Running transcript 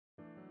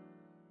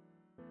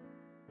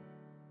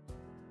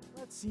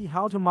let's see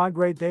how to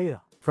migrate data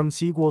from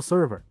SQL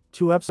Server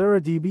to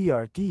ApsaraDB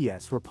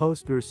RDS for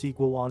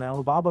PostgreSQL on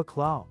Alibaba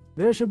Cloud.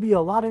 There should be a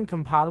lot of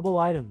incompatible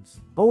items.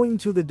 Owing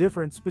to the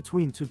difference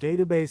between two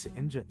database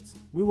engines,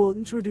 we will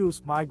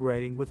introduce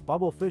migrating with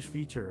Babelfish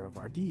feature of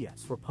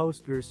RDS for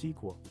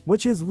PostgreSQL,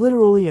 which is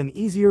literally an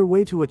easier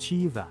way to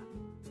achieve that.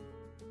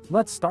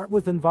 Let's start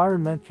with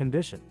environment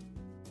condition.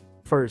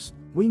 First,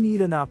 we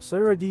need an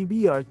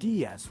ApsaraDB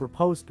RDS for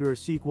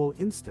PostgreSQL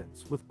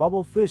instance with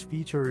Babelfish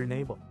feature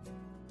enabled.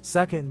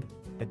 Second,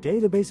 a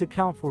database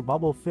account for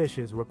Babelfish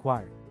is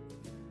required.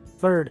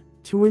 Third,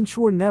 to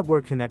ensure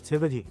network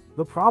connectivity,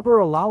 the proper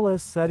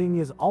allow-list setting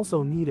is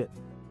also needed.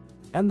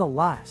 And the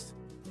last,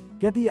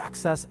 get the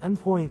access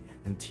endpoint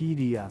and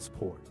TDS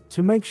port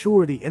to make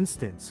sure the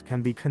instance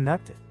can be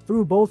connected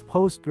through both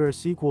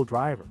PostgreSQL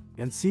driver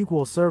and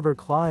SQL Server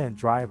client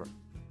driver.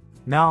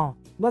 Now,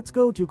 let's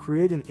go to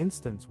create an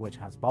instance which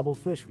has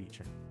Babelfish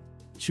feature.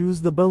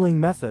 Choose the billing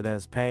method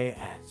as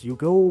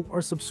pay-as-you-go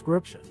or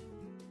subscription.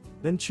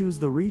 Then choose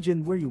the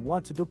region where you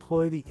want to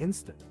deploy the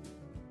instance.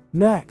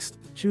 Next,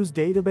 choose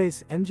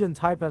database engine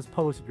type as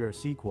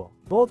PostgreSQL.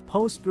 Both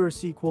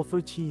PostgreSQL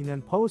 13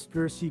 and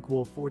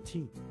PostgreSQL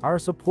 14 are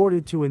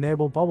supported to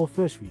enable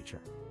Babelfish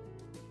feature.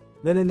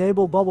 Then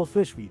enable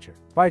Babelfish feature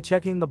by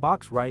checking the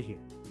box right here.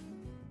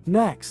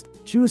 Next,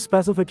 choose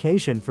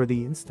specification for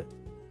the instance.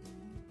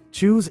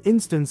 Choose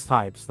instance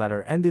types that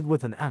are ended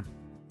with an M.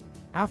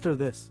 After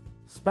this,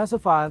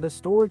 specify the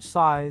storage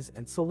size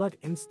and select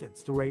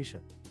instance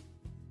duration.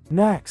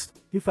 Next,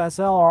 if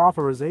SLR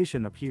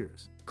authorization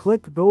appears,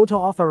 click Go to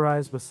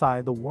Authorize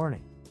beside the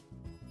warning.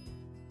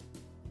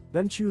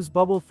 Then choose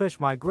Babelfish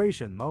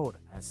migration mode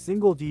as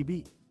single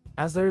DB,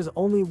 as there is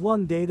only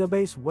one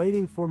database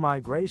waiting for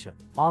migration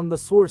on the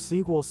source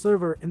SQL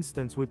Server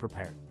instance we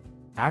prepared.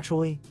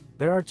 Actually,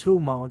 there are two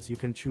modes you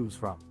can choose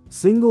from,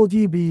 single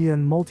DB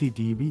and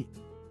multi-DB,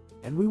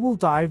 and we will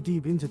dive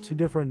deep into two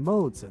different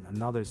modes in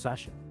another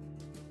session.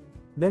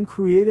 Then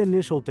create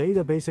initial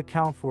database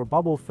account for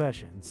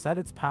Babelfish and set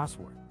its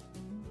password.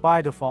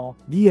 By default,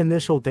 the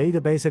initial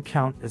database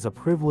account is a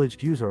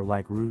privileged user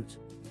like root.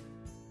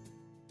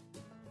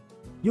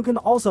 You can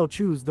also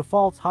choose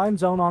default time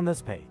zone on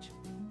this page.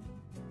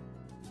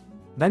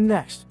 Then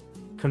next,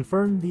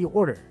 confirm the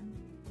order.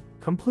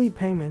 Complete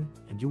payment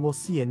and you will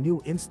see a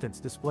new instance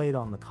displayed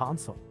on the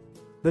console.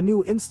 The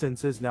new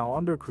instance is now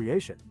under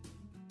creation.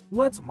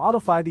 Let's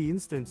modify the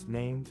instance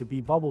name to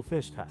be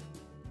Babelfish tag.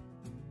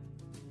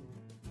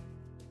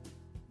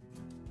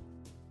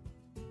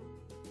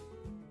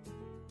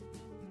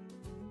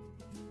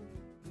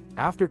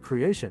 After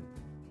creation,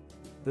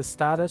 the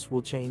status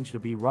will change to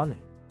be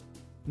running.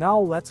 Now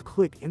let's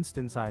click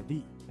Instance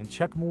ID and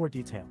check more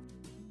detail.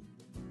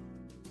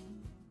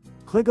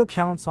 Click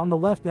Accounts on the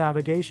left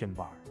navigation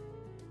bar.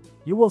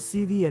 You will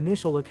see the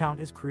initial account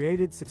is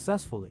created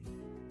successfully.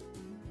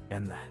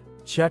 And then,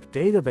 check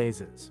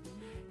Databases.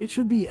 It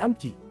should be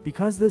empty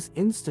because this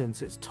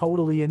instance is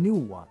totally a new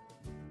one.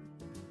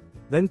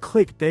 Then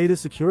click Data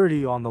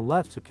Security on the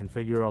left to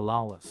configure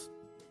allow-list.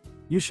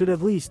 You should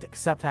at least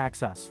accept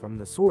access from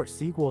the source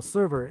SQL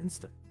Server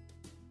instance.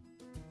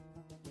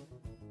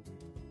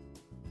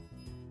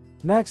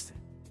 Next,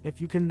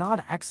 if you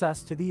cannot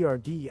access to the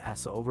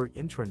RDS over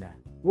intranet,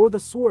 or the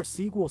source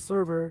SQL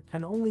Server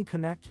can only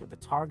connect to the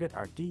target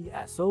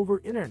RDS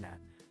over internet,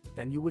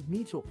 then you would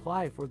need to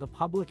apply for the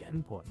public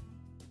endpoint.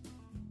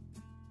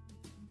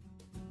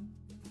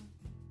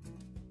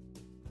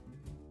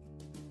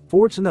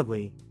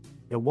 Fortunately,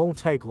 it won't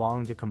take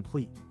long to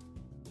complete.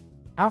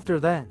 After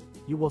that,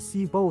 you will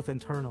see both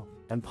internal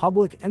and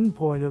public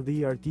endpoint of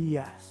the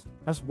RDS,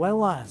 as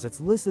well as its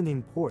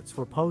listening ports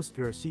for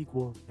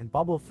PostgreSQL and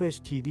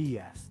Babelfish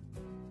TDS.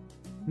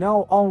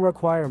 Now all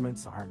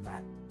requirements are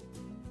met.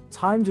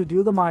 Time to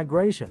do the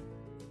migration.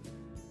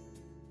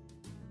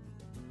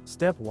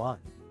 Step 1.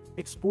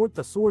 Export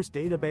the source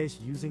database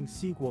using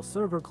SQL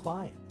Server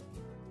Client.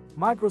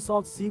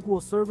 Microsoft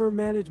SQL Server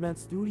Management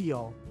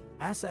Studio,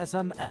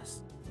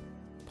 SSMS.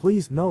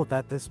 Please note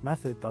that this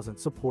method doesn't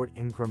support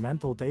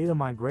incremental data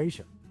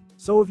migration.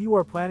 So if you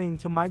are planning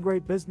to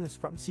migrate business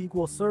from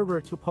SQL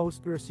Server to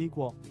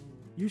PostgreSQL,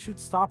 you should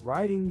stop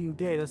writing new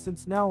data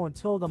since now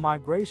until the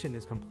migration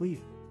is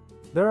completed.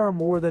 There are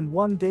more than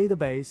one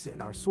database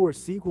in our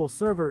source SQL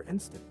Server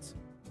instance,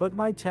 but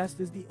my test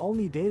is the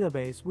only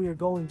database we are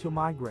going to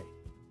migrate.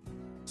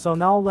 So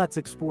now let's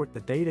export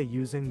the data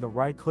using the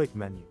right-click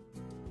menu.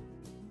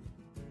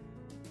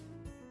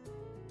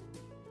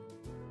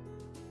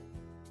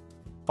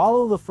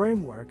 Follow the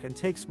framework and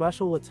take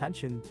special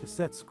attention to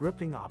set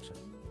scripting options.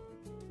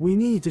 We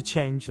need to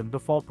change some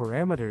default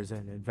parameters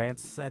in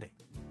advanced setting.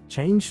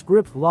 Change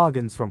script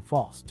logins from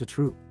false to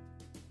true.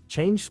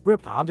 Change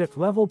script object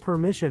level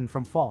permission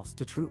from false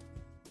to true.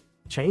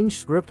 Change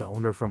script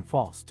owner from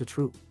false to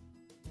true.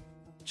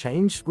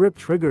 Change script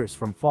triggers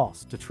from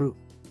false to true.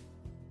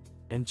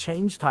 And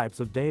change types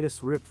of data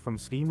script from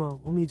schema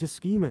only to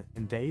schema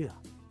and data.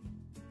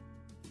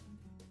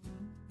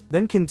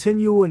 Then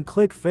continue and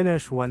click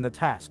Finish when the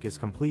task is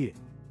completed.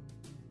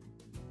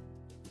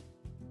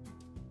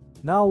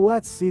 Now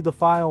let's see the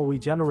file we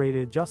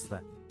generated just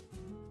then.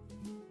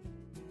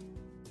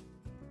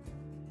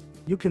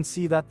 You can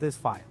see that this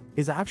file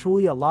is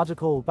actually a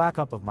logical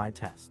backup of my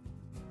test.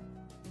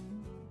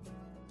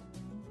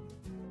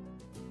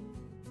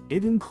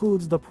 It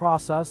includes the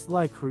process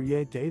like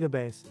create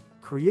database,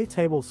 create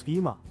table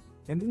schema,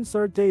 and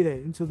insert data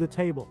into the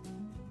table.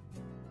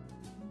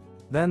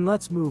 Then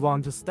let's move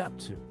on to step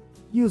 2.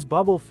 Use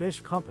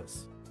Babelfish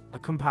Compass, a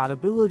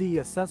compatibility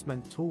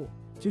assessment tool,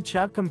 to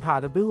check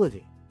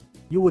compatibility.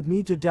 You would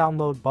need to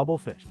download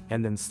Babelfish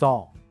and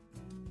install.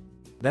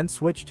 Then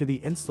switch to the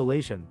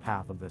installation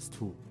path of this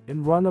tool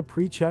and run a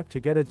pre-check to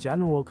get a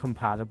general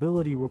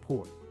compatibility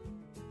report.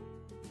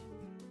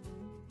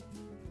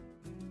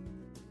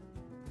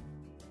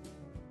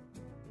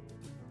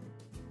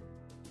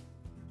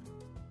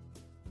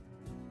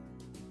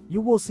 You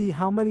will see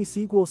how many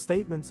SQL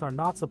statements are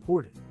not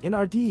supported in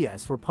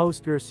RDS for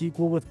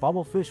PostgreSQL with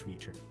Babelfish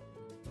feature.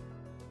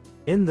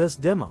 In this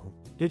demo,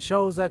 it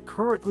shows that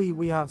currently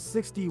we have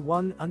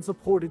 61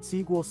 unsupported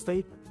SQL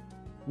statements.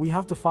 We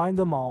have to find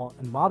them all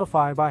and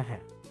modify by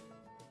hand.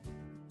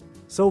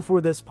 So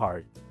for this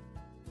part,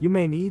 you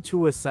may need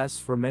to assess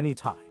for many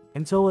times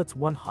until it's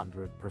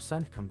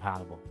 100%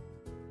 compatible.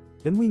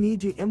 Then we need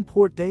to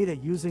import data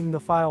using the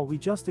file we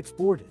just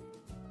exported.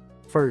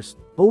 First,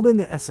 open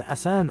the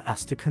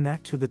SSMS to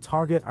connect to the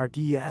target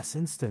RDS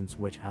instance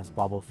which has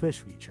Babelfish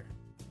feature.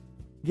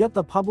 Get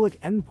the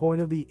public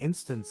endpoint of the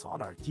instance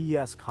on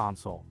RDS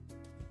console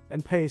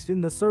and paste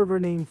in the server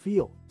name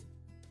field.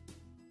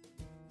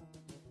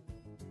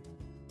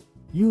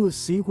 Use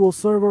SQL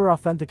Server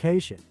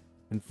authentication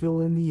and fill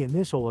in the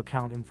initial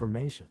account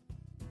information.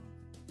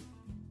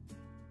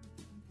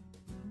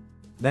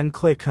 Then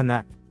click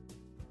Connect.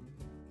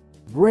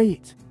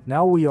 Great!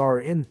 Now we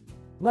are in.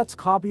 Let's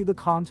copy the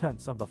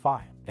contents of the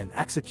file and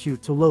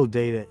execute to load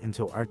data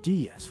into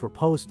RDS for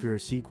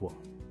PostgreSQL.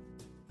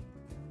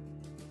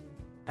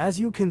 As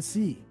you can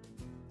see,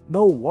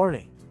 no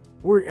warning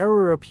or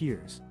error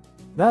appears.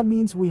 That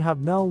means we have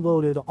now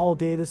loaded all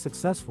data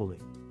successfully.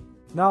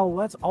 Now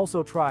let's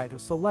also try to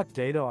select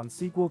data on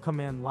SQL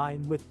command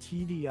line with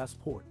TDS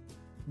port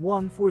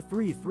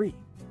 1433.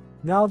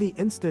 Now the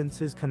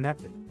instance is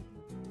connected.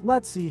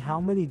 Let's see how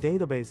many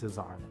databases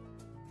are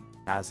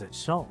there. As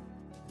it's shown,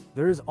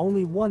 there is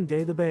only one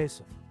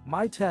database,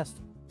 my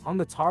test, on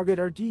the target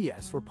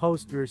RDS for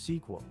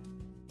PostgreSQL,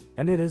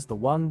 and it is the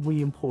one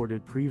we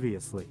imported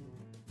previously.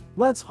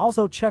 Let's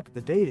also check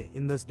the data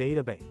in this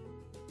database.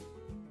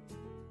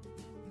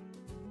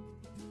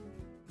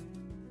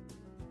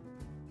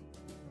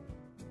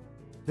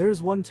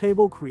 There's one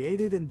table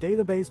created in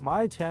database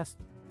my test,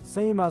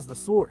 same as the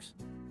source.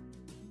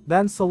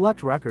 Then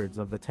select records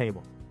of the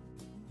table.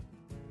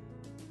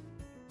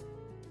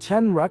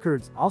 10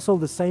 records also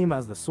the same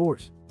as the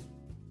source.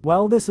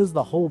 Well, this is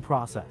the whole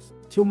process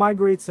to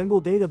migrate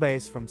single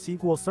database from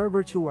SQL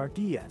Server to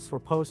RDS for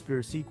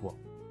PostgreSQL.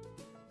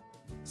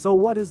 So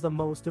what is the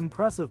most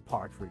impressive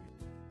part for you?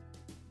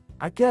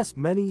 I guess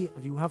many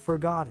of you have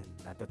forgotten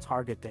that the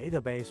target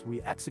database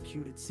we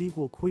executed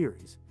SQL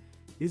queries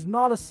is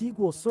not a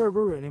SQL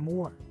Server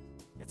anymore.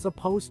 It's a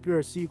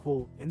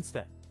PostgreSQL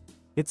instead.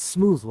 It's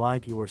smooth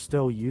like you are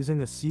still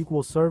using a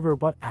SQL Server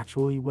but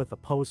actually with a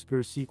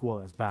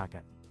PostgreSQL as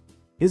backend.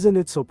 Isn't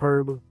it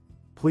superb?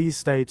 Please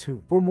stay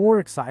tuned for more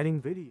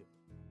exciting videos.